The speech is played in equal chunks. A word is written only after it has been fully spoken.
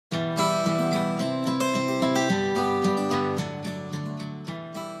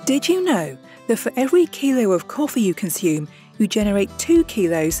Did you know that for every kilo of coffee you consume, you generate 2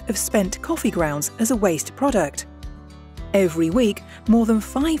 kilos of spent coffee grounds as a waste product? Every week, more than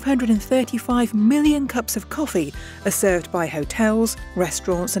 535 million cups of coffee are served by hotels,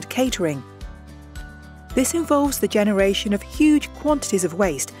 restaurants and catering. This involves the generation of huge quantities of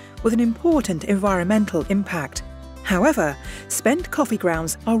waste with an important environmental impact. However, spent coffee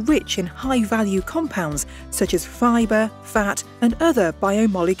grounds are rich in high-value compounds such as fibre, fat and other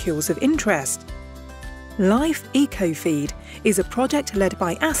biomolecules of interest. LIFE ECOFFEED is a project led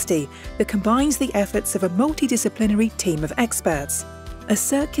by ASTI that combines the efforts of a multidisciplinary team of experts. A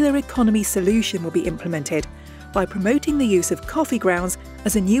circular economy solution will be implemented by promoting the use of coffee grounds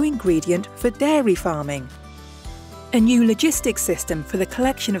as a new ingredient for dairy farming. A new logistics system for the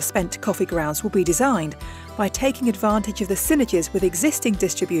collection of spent coffee grounds will be designed by taking advantage of the synergies with existing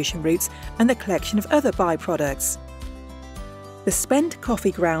distribution routes and the collection of other byproducts. The spent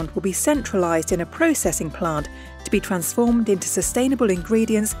coffee ground will be centralised in a processing plant to be transformed into sustainable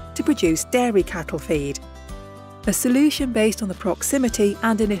ingredients to produce dairy cattle feed. A solution based on the proximity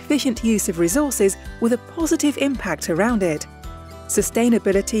and an efficient use of resources with a positive impact around it.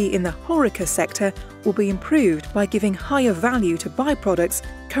 Sustainability in the HoReCa sector will be improved by giving higher value to byproducts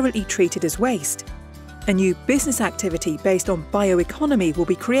currently treated as waste. A new business activity based on bioeconomy will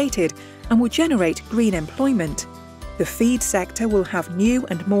be created and will generate green employment. The feed sector will have new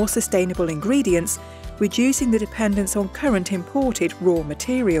and more sustainable ingredients, reducing the dependence on current imported raw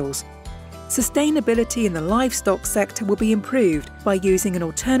materials. Sustainability in the livestock sector will be improved by using an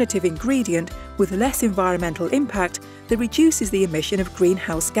alternative ingredient with less environmental impact that reduces the emission of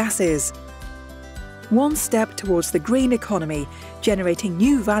greenhouse gases. One step towards the green economy, generating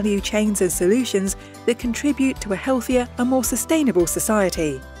new value chains and solutions that contribute to a healthier and more sustainable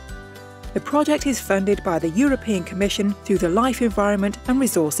society. The project is funded by the European Commission through the LIFE Environment and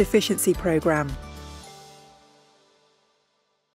Resource Efficiency Programme.